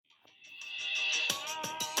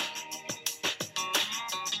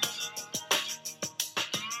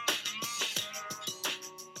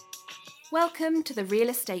Welcome to the Real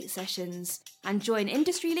Estate Sessions, and join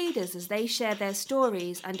industry leaders as they share their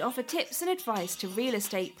stories and offer tips and advice to real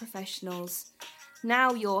estate professionals.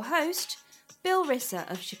 Now your host, Bill Risser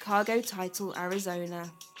of Chicago Title, Arizona.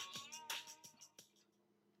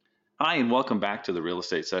 Hi, and welcome back to the Real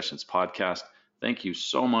Estate Sessions podcast. Thank you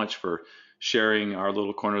so much for sharing our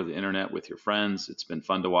little corner of the internet with your friends. It's been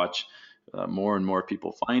fun to watch more and more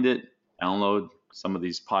people find it, download some of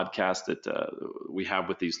these podcasts that we have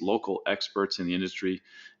with these local experts in the industry,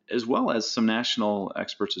 as well as some national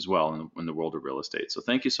experts as well in the world of real estate. So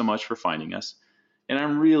thank you so much for finding us. And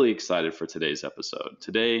I'm really excited for today's episode.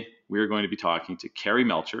 Today, we're going to be talking to Kerry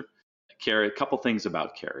Melcher. Kerry, a couple things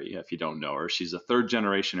about Kerry, if you don't know her. She's a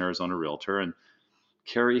third-generation Arizona realtor, and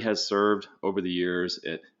Kerry has served over the years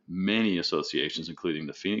at many associations, including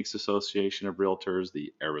the Phoenix Association of Realtors,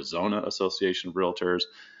 the Arizona Association of Realtors,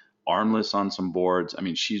 ARMLS on some boards. I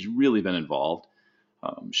mean, she's really been involved.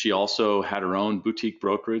 She also had her own boutique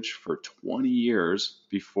brokerage for 20 years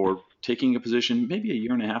before taking a position maybe a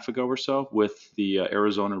year and a half ago or so with the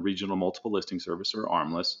Arizona Regional Multiple Listing Service, or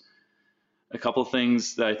ARMLS. A couple of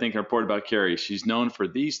things that I think are important about Kerry. She's known for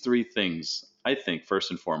these three things, I think,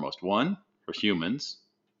 first and foremost. One, her humans.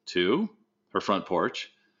 Two, her front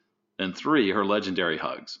porch. And three, her legendary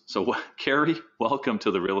hugs. So, Kerry, welcome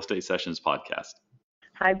to the Real Estate Sessions podcast.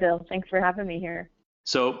 Hi, Bill. Thanks for having me here.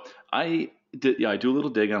 So I do a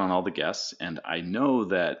little dig on all the guests, and I know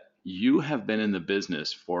that you have been in the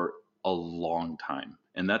business for a long time.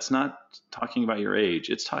 And that's not talking about your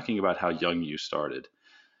age. It's talking about how young you started.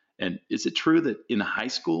 And is it true that in high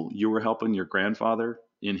school you were helping your grandfather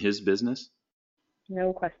in his business?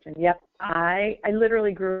 No question. Yep. I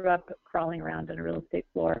literally grew up crawling around on a real estate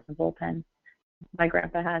floor, a bullpen. My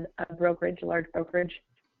grandpa had a brokerage, a large brokerage,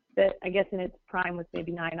 that I guess in its prime was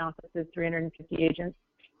maybe 9 offices, 350 agents.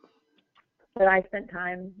 But I spent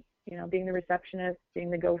time, being the receptionist,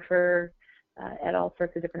 being the gopher, at all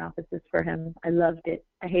sorts of different offices for him. I loved it.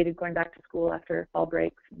 I hated going back to school after fall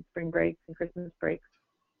breaks and spring breaks and Christmas breaks.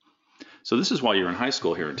 So this is while you're in high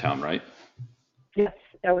school here in town, right? Yes,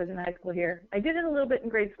 I was in high school here. I did it a little bit in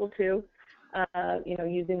grade school too,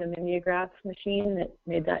 using the mimeograph machine that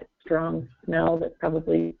made that strong smell that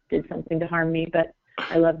probably did something to harm me, but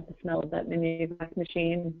I loved the smell of that mimeograph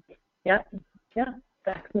machine. Yeah,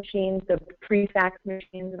 fax machines, the pre-fax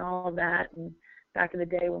machines and all of that. And back in the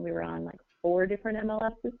day when we were on like 4 different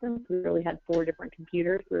MLS systems, we really had 4 different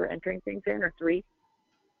computers we were entering things in, or 3.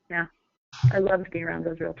 Yeah, I loved being around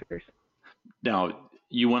those realtors. Now,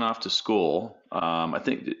 you went off to school. I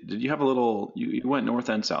think, did you have a little, you went north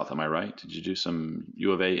and south, am I right? Did you do some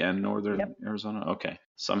U of A and Northern Arizona? Okay.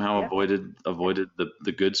 Somehow avoided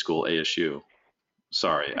the good school, ASU.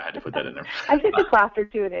 Sorry, I had to put that in there. I took a class or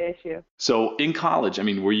 2 at ASU. So in college, I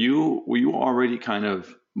mean, were you already kind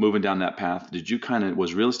of moving down that path?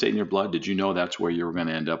 Was real estate in your blood? Did you know that's where you were going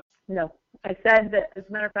to end up? No. I said that, as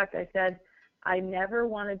a matter of fact, I never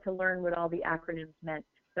wanted to learn what all the acronyms meant.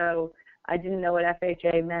 So I didn't know what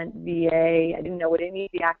FHA meant, VA. I didn't know what any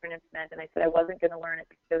of the acronyms meant. And I said I wasn't going to learn it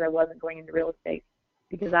because I wasn't going into real estate,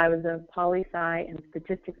 because I was a poli-sci and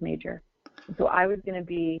statistics major. And so I was going to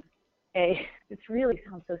be this really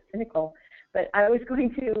sounds so cynical, but I was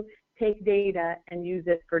going to take data and use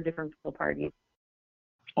it for different political parties.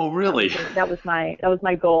 Oh, really? That was my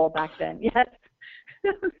goal back then. Yes,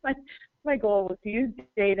 that was my goal, was to use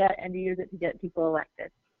data and to use it to get people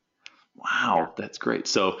elected. Wow, That's great.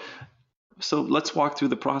 So let's walk through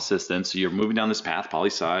the process then. So you're moving down this path,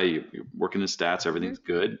 poli-sci, you're working in stats, everything's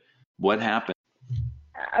good. What happened?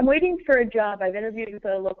 I'm waiting for a job. I've interviewed with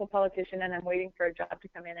a local politician, and I'm waiting for a job to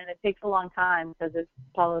come in. And it takes a long time because it's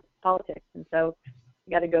politics. And so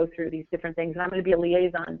you got to go through these different things. And I'm going to be a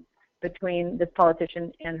liaison between this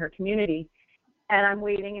politician and her community. And I'm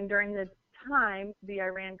waiting. And during this time, the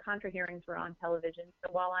Iran-Contra hearings were on television.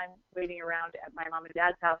 So while I'm waiting around at my mom and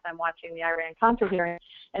dad's house, I'm watching the Iran-Contra hearing.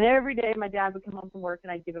 And every day my dad would come home from work,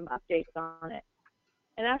 and I'd give him updates on it.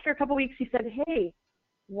 And after a couple of weeks, he said, "Hey,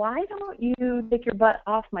 why don't you take your butt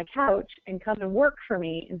off my couch and come and work for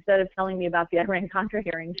me instead of telling me about the Iran-Contra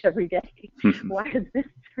hearings every day? Why is this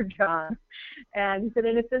your job?" And he said,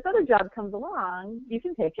 "And if this other job comes along, you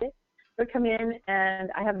can take it. But come in, and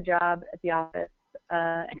I have a job at the office,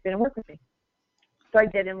 and come in and work with me." So I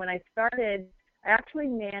did. And when I started, I actually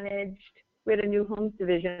managed, we had a new homes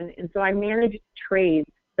division, and so I managed trades.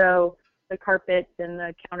 So the carpets and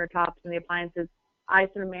the countertops and the appliances, I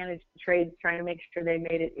sort of managed the trades, trying to make sure they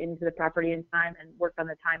made it into the property in time and worked on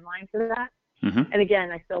the timeline for that. Mm-hmm. And again,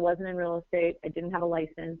 I still wasn't in real estate. I didn't have a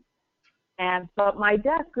license. But my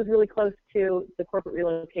desk was really close to the corporate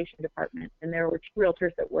relocation department, and there were 2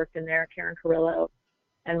 realtors that worked in there, Karen Carrillo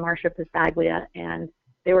and Marcia Pisaglia, and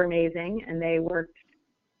they were amazing, and they worked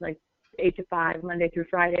like 8 to 5, Monday through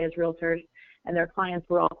Friday as realtors, and their clients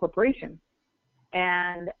were all corporations.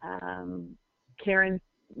 And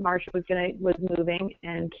Marcia was moving,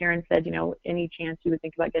 and Karen said, any chance you would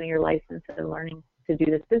think about getting your license and learning to do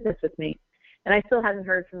this business with me? And I still hadn't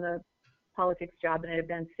heard from the politics job, and it had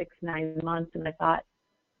been 6-9 months, and I thought,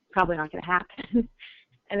 probably not going to happen.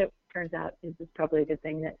 And it turns out it was probably a good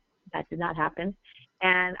thing that did not happen.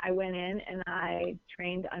 And I went in and I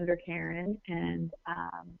trained under Karen, and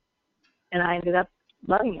I ended up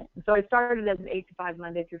loving it. So I started as an 8 to 5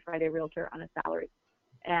 Monday through Friday realtor on a salary.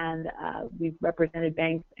 And we represented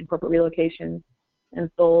banks and corporate relocations and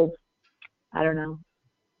sold,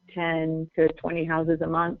 10 to 20 houses a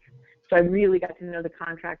month. So I really got to know the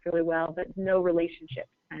contract really well, but no relationships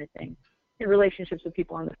kind of thing. Relationships with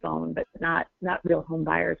people on the phone, but not real home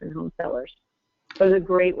buyers and home sellers. So it was a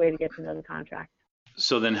great way to get to know the contract.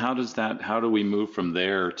 So then how do we move from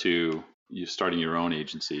there to you starting your own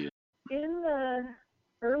agency? In the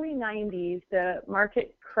early 90s, the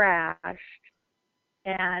market crashed,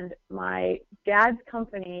 and my dad's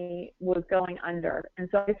company was going under. And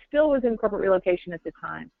so I still was in corporate relocation at the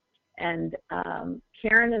time. And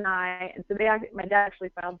Karen and so my dad actually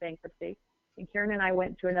filed bankruptcy. And Karen and I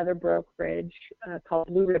went to another brokerage called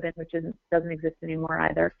Blue Ribbon, which doesn't exist anymore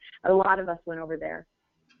either. A lot of us went over there.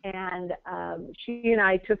 And she and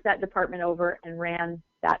I took that department over and ran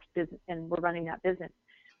that business, and we're running that business.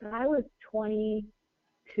 But I was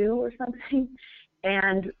 22 or something,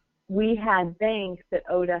 and we had banks that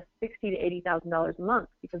owed us $60,000 to $80,000 a month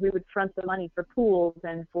because we would front the money for pools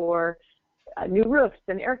and for new roofs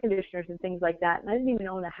and air conditioners and things like that. And I didn't even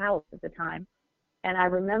own a house at the time. And I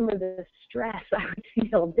remember the stress I would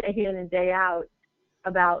feel day in and day out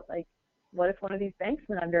about, like, what if one of these banks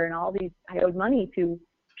went under, and I owed money to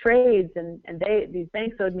trades, and these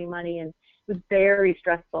banks owed me money, and it was very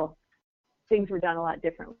stressful. Things were done a lot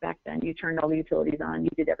different back then. You turned all the utilities on,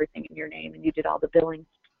 you did everything in your name, and you did all the billing.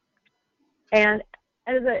 And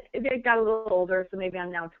as I got a little older, so maybe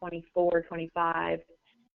I'm now 24, 25,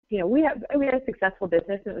 we had a successful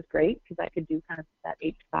business, and it was great because I could do kind of that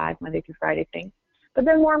 8 to 5 Monday through Friday thing. But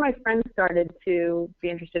then more of my friends started to be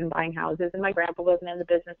interested in buying houses, and my grandpa wasn't in the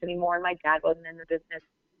business anymore, and my dad wasn't in the business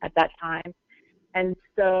at that time. And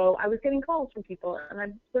so I was getting calls from people, and I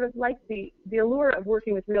sort of liked the allure of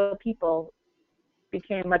working with real people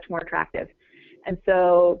became much more attractive. And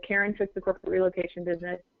so Karen took the corporate relocation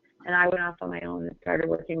business, and I went off on my own and started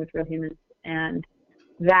working with real humans. And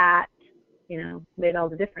that, made all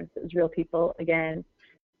the difference. It was real people again.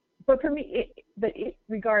 But for me,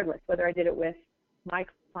 regardless, whether I did it with my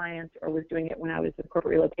clients or was doing it when I was with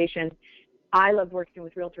corporate relocation, I loved working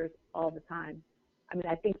with realtors all the time. I mean,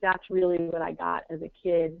 I think that's really what I got as a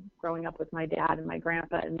kid growing up with my dad and my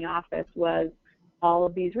grandpa in the office was all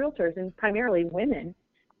of these realtors, and primarily women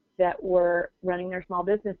that were running their small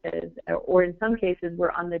businesses, or in some cases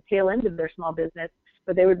were on the tail end of their small business,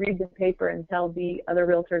 but they would read the paper and tell the other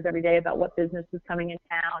realtors every day about what business was coming in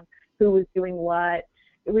town, who was doing what.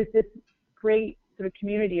 It was this great sort of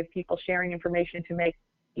community of people sharing information to make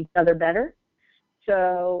each other better.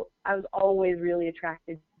 So I was always really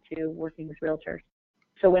attracted to working with realtors.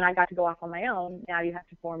 So when I got to go off on my own, now you have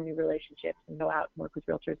to form new relationships and go out and work with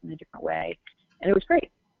realtors in a different way. And it was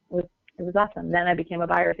great. It was awesome. Then I became a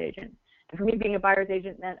buyer's agent. And for me, being a buyer's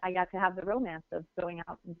agent meant I got to have the romance of going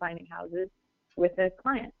out and finding houses with a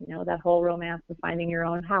client, that whole romance of finding your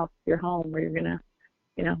own house, your home, where you're going to,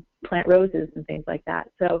 plant roses and things like that.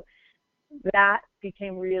 So that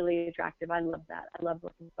became really attractive. I love that. I love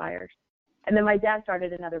working with buyers. And then my dad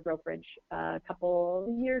started another brokerage a couple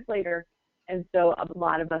of years later. And so a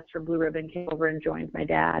lot of us from Blue Ribbon came over and joined my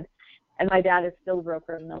dad. And my dad is still a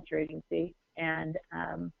broker of Melcher Agency and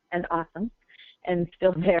awesome, and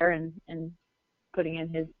still there and putting in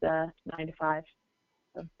his 9 to 5.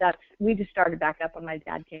 So we just started back up when my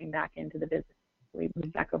dad came back into the business. We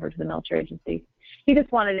moved back over to the Melcher Agency. He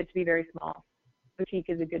just wanted it to be very small. Boutique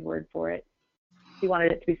is a good word for it. He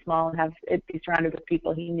wanted it to be small and have it be surrounded with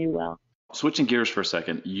people he knew well. Switching gears for a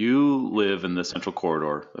second, you live in the central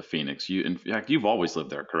corridor of Phoenix. In fact, you've always lived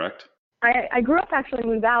there, correct? I grew up actually in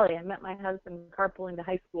Moon Valley. I met my husband carpooling to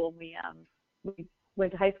high school. We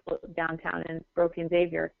went to high school downtown in Broken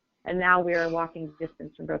Xavier, and now we are walking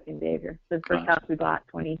distance from Broken Xavier. So the first house we bought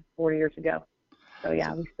 24 years ago. So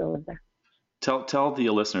yeah, we still live there. Tell the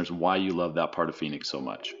listeners why you love that part of Phoenix so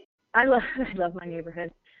much. I love my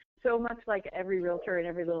neighborhood. So much like every realtor in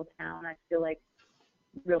every little town, I feel like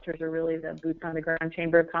realtors are really the boots on the ground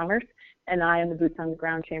chamber of commerce, and I am the boots on the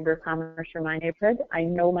ground chamber of commerce for my neighborhood. I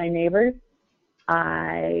know my neighbors.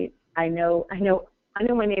 I know I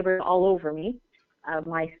know my neighbors all over me,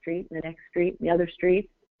 my street, the next street, the other street.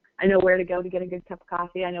 I know where to go to get a good cup of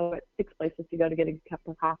coffee. I know what 6 places to go to get a good cup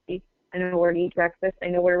of coffee. I know where to eat breakfast. I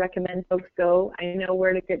know where to recommend folks go. I know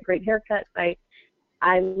where to get great haircuts.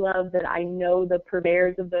 I love that I know the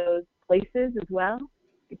purveyors of those places as well.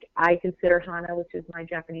 I consider Hana, which is my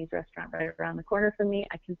Japanese restaurant right around the corner from me.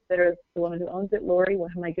 I consider the woman who owns it, Lori,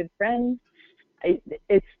 one of my good friends.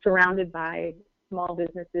 It's surrounded by small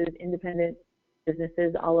businesses, independent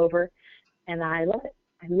businesses all over, and I love it.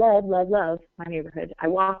 I love, love, love my neighborhood. I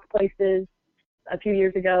walk places. A few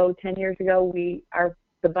years ago, 10 years ago,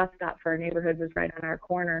 the bus stop for our neighborhood was right on our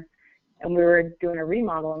corner, and we were doing a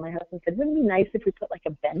remodel, and my husband said, wouldn't it be nice if we put like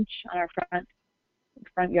a bench on our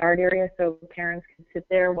front yard area so parents could sit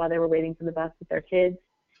there while they were waiting for the bus with their kids?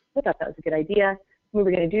 I thought that was a good idea. We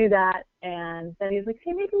were going to do that, and then he was like,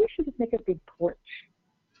 hey, maybe we should just make a big porch.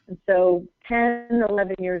 And so 10,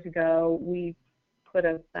 11 years ago, we put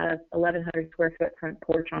a 1,100 square foot front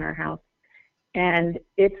porch on our house, and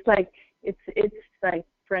it's like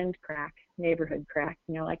friend crack, neighborhood crack.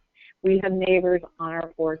 You know, like we have neighbors on our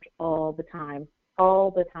porch all the time.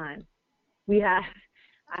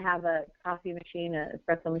 I have a coffee machine, an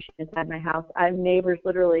espresso machine inside my house. I have neighbors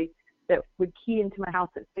literally that would key into my house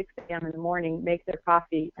at 6 a.m. in the morning, make their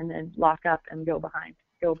coffee, and then lock up and go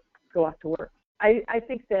off to work. I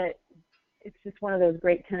think that it's just one of those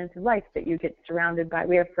great tenets of life that you get surrounded by.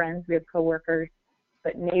 We have friends, we have coworkers,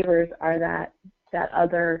 but neighbors are that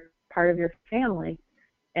other part of your family.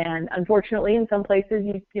 And unfortunately, in some places,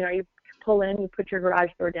 you pull in, you put your garage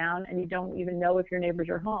door down, and you don't even know if your neighbors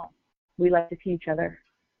are home. We like to see each other,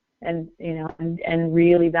 and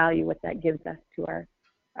really value what that gives us to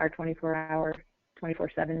our 24-hour,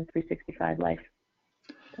 24/7, 365 life.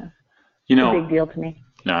 So, it's a big deal to me.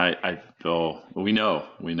 No, we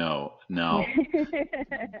know now.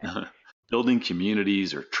 Building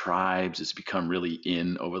communities or tribes has become really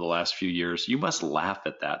in over the last few years. You must laugh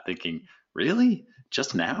at that, thinking, really?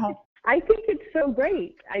 Just now? I think it's so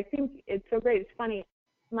great. It's funny.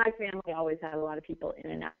 My family always had a lot of people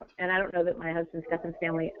in and out, and I don't know that my husband Stefan's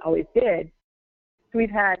family always did. So we've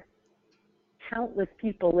had countless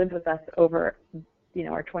people live with us over,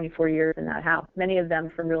 our 24 years in that house, many of them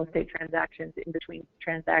from real estate transactions, in between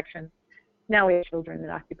transactions. Now we have children that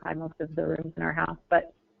occupy most of the rooms in our house,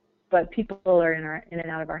 but people are in and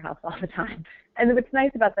out of our house all the time. And what's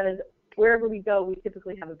nice about that is wherever we go, we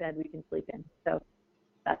typically have a bed we can sleep in. So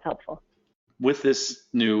that's helpful. With this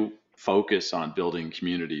new focus on building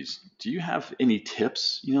communities, do you have any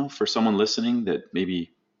tips, for someone listening that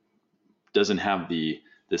maybe doesn't have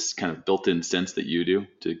this kind of built-in sense that you do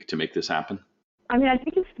to make this happen? I mean, I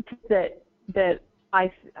think it's the tip that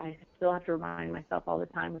I still have to remind myself all the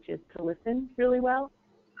time, which is to listen really well.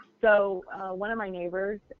 So one of my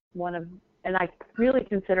neighbors, and I really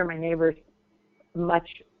consider my neighbors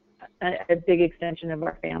a big extension of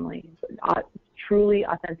our family, truly,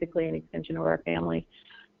 authentically an extension of our family.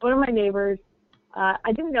 One of my neighbors,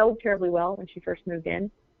 I didn't know terribly well when she first moved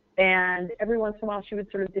in, and every once in a while she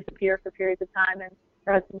would sort of disappear for periods of time, and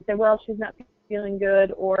her husband would say, well, she's not feeling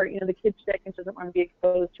good, or, the kid's sick and she doesn't want to be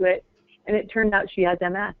exposed to it. And it turned out she has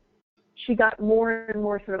MS. She got more and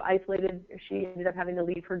more sort of isolated. She ended up having to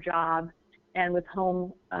leave her job and was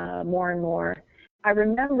home more and more. I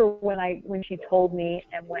remember when she told me,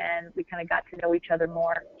 and when we kind of got to know each other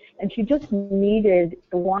more, and she just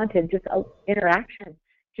wanted just interaction.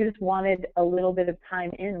 She just wanted a little bit of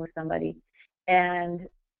time in with somebody. And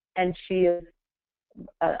she is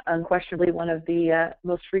unquestionably one of the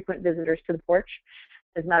most frequent visitors to the porch.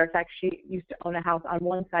 As a matter of fact, she used to own a house on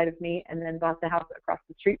one side of me and then bought the house across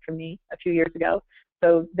the street from me a few years ago.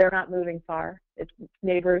 So they're not moving far. It's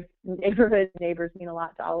neighbors mean a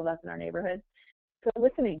lot to all of us in our neighborhood. So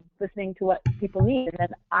listening to what people need. And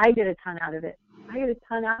then I get a ton out of it.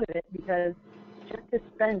 Because just to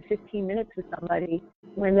spend 15 minutes with somebody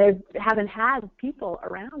when they haven't had people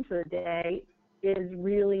around for the day is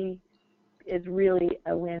really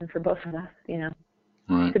a win for both of us,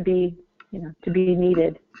 Right. to be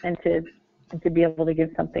needed and to be able to give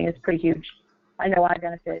something is pretty huge. I know I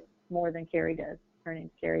benefit more than Kerry does. Her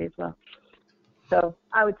name's Kerry as well. So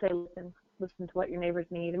I would say listen to what your neighbors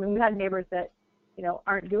need. I mean, we've had neighbors that,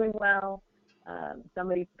 aren't doing well.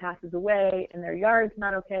 Somebody passes away and their yard's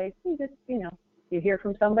not okay. So you just, you hear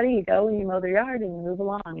from somebody, you go and you mow their yard and you move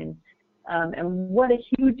along. And what a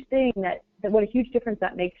huge thing what a huge difference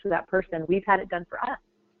that makes for that person. We've had it done for us.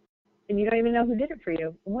 And you don't even know who did it for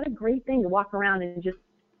you. And what a great thing to walk around and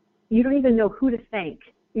you don't even know who to thank.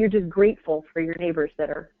 You're just grateful for your neighbors that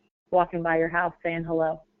are walking by your house saying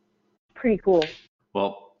hello. Pretty cool.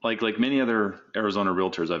 Well, like many other Arizona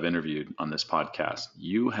realtors I've interviewed on this podcast,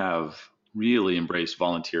 you have really embraced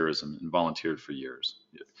volunteerism and volunteered for years.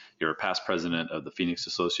 You're a past president of the Phoenix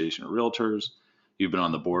Association of Realtors. You've been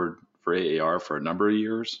on the board for AAR for a number of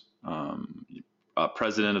years.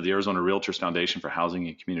 President of the Arizona Realtors Foundation for Housing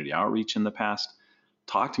and Community Outreach in the past.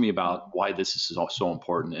 Talk to me about why this is so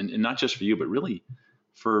important, and not just for you, but really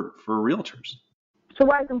for realtors. So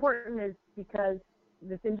why it's important is because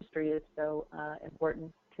this industry is so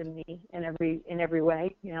important to me in every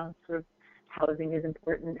way. You know, sort of housing is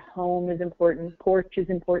important, home is important, porch is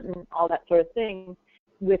important, all that sort of thing.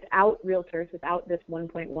 Without realtors, without this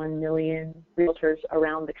 1.1 million realtors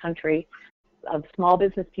around the country, of small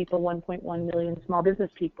business people, 1.1 million small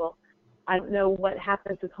business people, I don't know what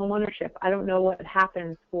happens with home ownership. I don't know what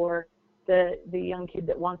happens for the young kid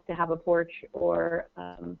that wants to have a porch, or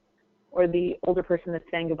the older person that's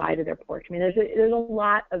saying goodbye to their porch. I mean, there's a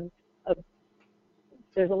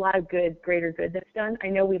lot of good, greater good that's done. I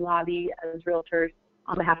know we lobby as realtors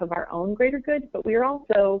on behalf of our own greater good, but we are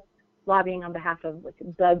also lobbying on behalf of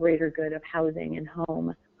the greater good of housing and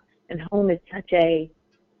home. And home is such a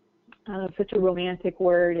romantic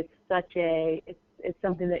word. It's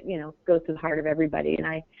something that, you know, goes to the heart of everybody. And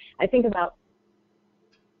I think about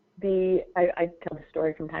I tell the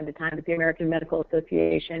story from time to time, but the American Medical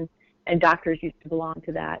Association and doctors used to belong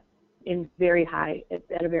to that at a very high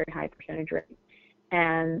percentage rate.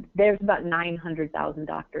 And there's about 900,000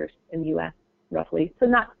 doctors in the U.S. roughly, so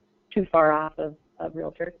not too far off of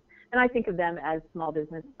realtors. And I think of them as small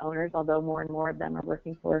business owners, although more and more of them are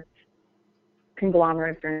working for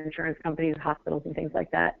conglomerates or insurance companies, hospitals, and things like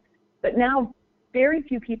that. But now very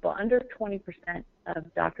few people, under 20%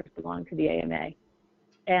 of doctors belong to the AMA.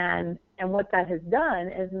 And what that has done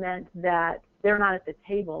is meant that they're not at the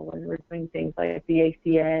table when we're doing things like the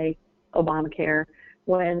ACA, Obamacare.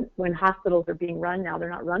 When hospitals are being run now, they're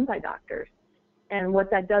not run by doctors. And what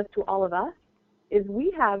that does to all of us is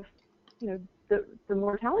we have, you know, the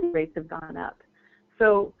mortality rates have gone up.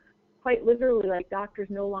 So quite literally, like, doctors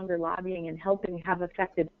no longer lobbying and helping have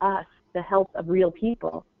affected us, the health of real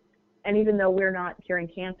people. And even though we're not curing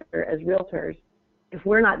cancer as realtors, if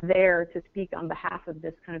we're not there to speak on behalf of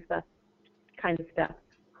this kind of stuff,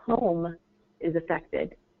 home is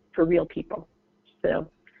affected for real people. So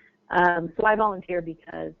I volunteer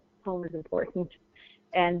because home is important,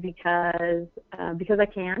 and because I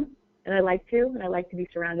can, and I like to be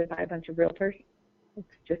surrounded by a bunch of realtors. It's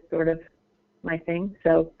just sort of my thing.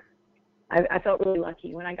 So I felt really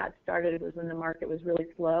lucky. When I got started, it was when the market was really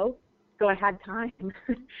slow, so I had time. And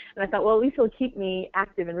I thought, well, at least it'll keep me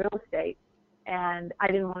active in real estate. And I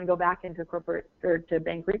didn't want to go back into corporate or to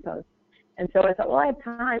bank repos. And so I thought, well, I have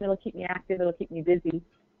time. It'll keep me active. It'll keep me busy.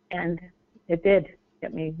 And it did.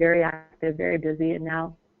 Get me very active, very busy, and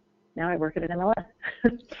now I work at an MLS.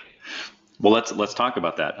 Well, let's talk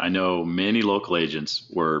about that. I know many local agents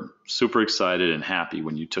were super excited and happy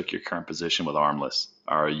when you took your current position with ARMLS.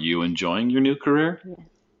 Are you enjoying your new career? Yeah.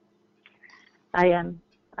 I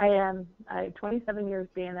am. I 27 years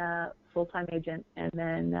being a full-time agent, and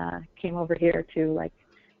then came over here to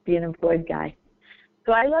be an employed guy.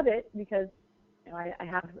 So I love it because, you know,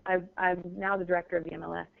 I'm now the director of the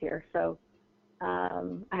MLS here. So I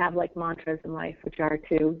have mantras in life, which are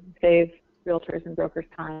to save realtors and brokers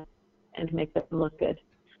time and to make them look good.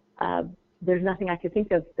 There's nothing I could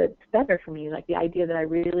think of that's better for me. Like the idea that I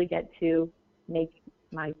really get to make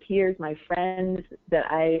my peers, my friends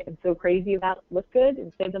that I am so crazy about look good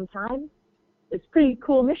and save them time. It's a pretty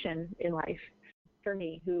cool mission in life for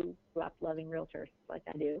me, who grew up loving realtors like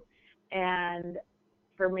I do. And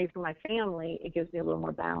for me, for my family, it gives me a little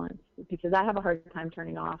more balance because I have a hard time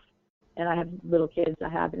turning off. And I have little kids. I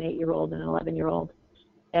have an 8-year-old and an 11-year-old.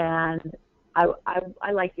 And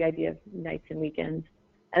I like the idea of nights and weekends.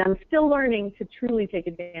 And I'm still learning to truly take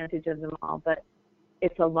advantage of them all, but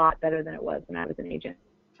it's a lot better than it was when I was an agent.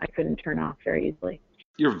 I couldn't turn off very easily.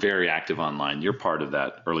 You're very active online. You're part of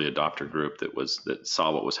that early adopter group that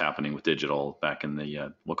saw what was happening with digital back in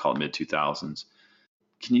the we'll call it mid-2000s.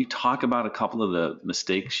 Can you talk about a couple of the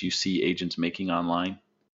mistakes you see agents making online?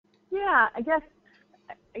 Yeah, I guess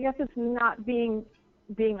it's not being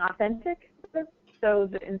authentic. So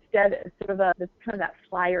instead, it's sort of that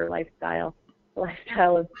flyer lifestyle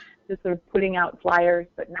of just sort of putting out flyers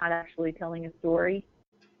but not actually telling a story.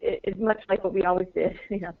 It's much like what we always did,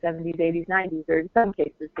 70s, 80s, 90s, or in some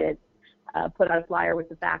cases did, put out a flyer with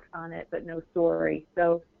the facts on it but no story.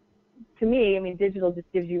 So to me, digital just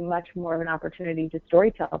gives you much more of an opportunity to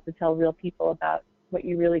storytell, to tell real people about what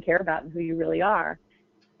you really care about and who you really are.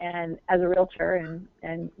 And as a realtor,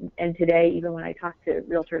 and today, even when I talk to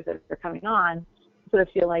realtors that are coming on, I sort of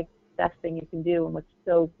feel like best thing you can do. And what's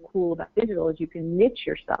so cool about digital is you can niche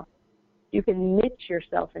yourself. You can niche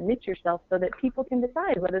yourself so that people can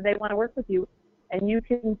decide whether they want to work with you, and you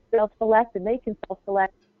can self-select and they can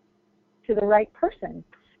self-select to the right person.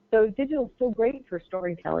 So digital is so great for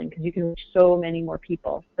storytelling because you can reach so many more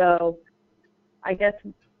people. So I guess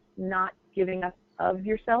not giving up of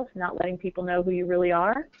yourself, not letting people know who you really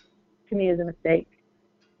are, to me is a mistake,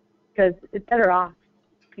 because it's better off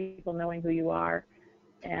people knowing who you are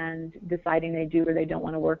and deciding they do or they don't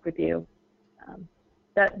want to work with you.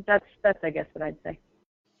 That's I guess what I'd say.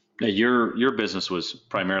 Now, your business was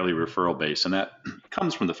primarily referral based, and that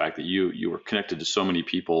comes from the fact that you were connected to so many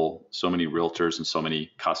people, so many realtors, and so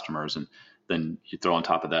many customers, and then you throw on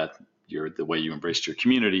top of that the way you embraced your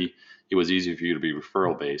community. It was easy for you to be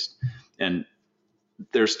referral based, and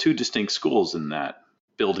there's two distinct schools in that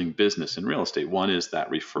building business in real estate. One is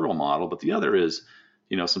that referral model, but the other is,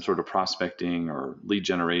 some sort of prospecting or lead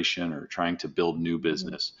generation or trying to build new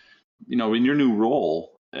business. In your new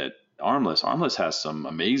role at ARMLS has some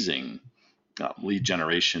amazing lead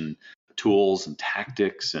generation tools and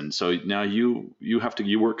tactics, and so now you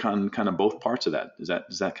work on kind of both parts of that.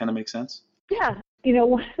 Does that kind of make sense? Yeah,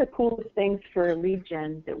 one of the coolest things for lead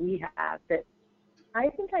gen that we have that I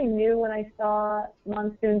think I knew when I saw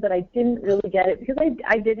Monsoon, but I didn't really get it because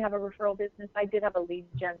I did have a referral business. I did have a lead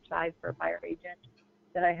gen side for a buyer agent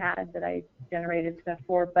that I generated stuff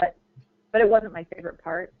for, but it wasn't my favorite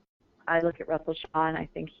part. I look at Russell Shaw, and I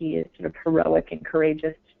think he is sort of heroic and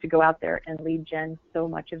courageous to go out there and lead gen so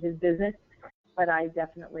much of his business. But I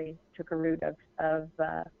definitely took a route of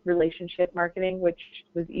relationship marketing, which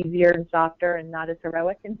was easier and softer and not as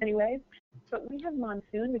heroic in many ways. But we have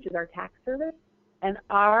Monsoon, which is our tax service, and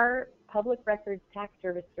our public records tax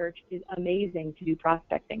service search is amazing to do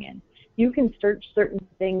prospecting in. You can search certain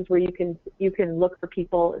things where you can look for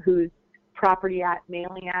people whose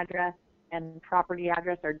mailing address and property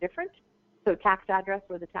address are different. So tax address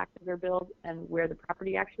where the taxes are billed and where the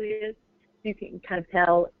property actually is. So you can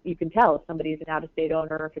tell if somebody is an out-of-state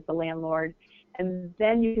owner or if it's a landlord. And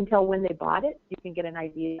then you can tell when they bought it. You can get an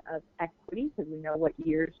idea of equity because we know what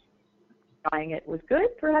years buying it was good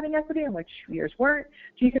for having equity and which years weren't.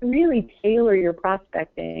 So you can really tailor your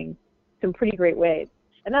prospecting some pretty great ways.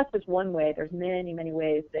 And that's just one way. There's many, many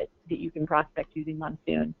ways that you can prospect using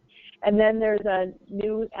Monsoon. And then there's a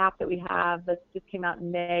new app that we have that just came out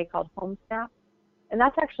in May called HomeSnap. And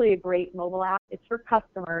that's actually a great mobile app. It's for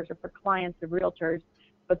customers or for clients of realtors,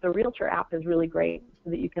 but the realtor app is really great so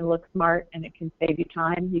that you can look smart and it can save you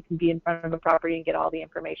time. You can be in front of a property and get all the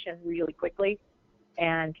information really quickly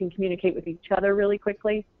and can communicate with each other really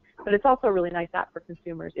quickly. But it's also a really nice app for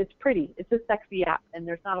consumers. It's pretty. It's a sexy app, and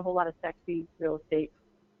there's not a whole lot of sexy real estate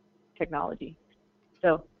technology.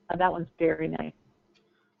 So that one's very nice.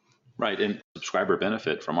 Right, and subscriber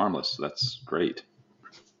benefit from ARMLS. So that's great.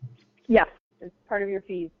 Yes, it's part of your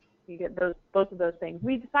fees. You get both of those things.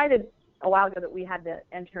 We decided a while ago that we had to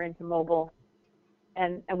enter into mobile,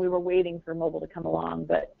 and we were waiting for mobile to come along,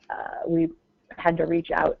 but we had to reach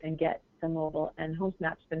out and get some mobile, and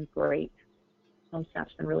HomeSnap's been great.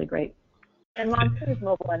 HomeSnap's been really great. And Monsoon is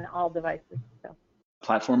mobile on all devices. So.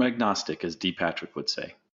 Platform agnostic, as D. Patrick would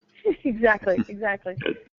say. Exactly.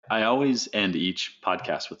 Good. I always end each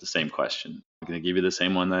podcast with the same question. I'm going to give you the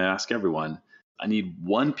same one that I ask everyone. I need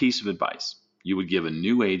one piece of advice you would give a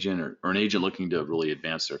new agent or an agent looking to really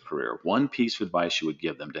advance their career. One piece of advice you would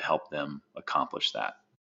give them to help them accomplish that.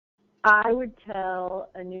 I would tell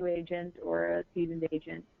a new agent or a seasoned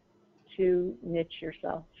agent to niche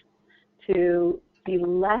yourself, to be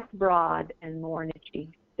less broad and more niche,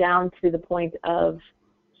 down to the point of,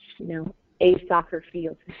 a soccer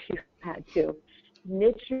field if you had to.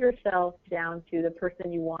 Niche yourself down to the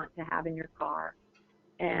person you want to have in your car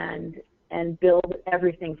and build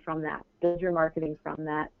everything from that. Build your marketing from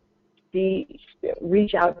that.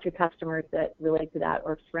 Reach out to customers that relate to that,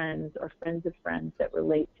 or friends of friends that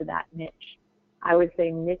relate to that niche. I would say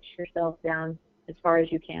niche yourself down as far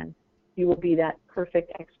as you can. You will be that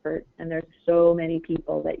perfect expert, and there's so many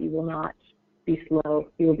people that you will not be slow.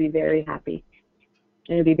 You will be very happy,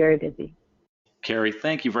 and you'll be very busy. Kerry,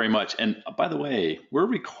 thank you very much. And by the way, we're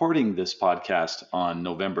recording this podcast on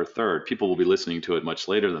November 3rd. People will be listening to it much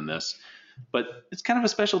later than this, but it's kind of a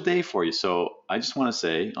special day for you. So I just want to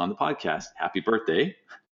say on the podcast, happy birthday.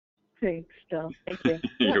 Thanks, Bill. Thank you.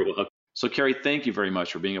 You're welcome. So Kerry, thank you very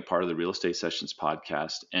much for being a part of the Real Estate Sessions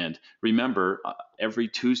podcast. And remember, every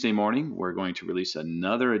Tuesday morning, we're going to release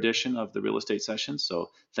another edition of the Real Estate Sessions. So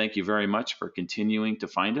thank you very much for continuing to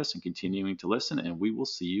find us and continuing to listen. And we will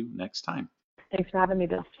see you next time. Thanks for having me,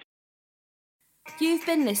 Bill. You've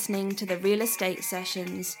been listening to the Real Estate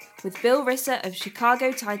Sessions with Bill Risser of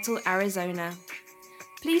Chicago Title, Arizona.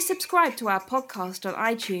 Please subscribe to our podcast on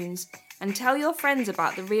iTunes and tell your friends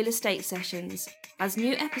about the Real Estate Sessions, as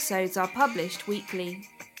new episodes are published weekly.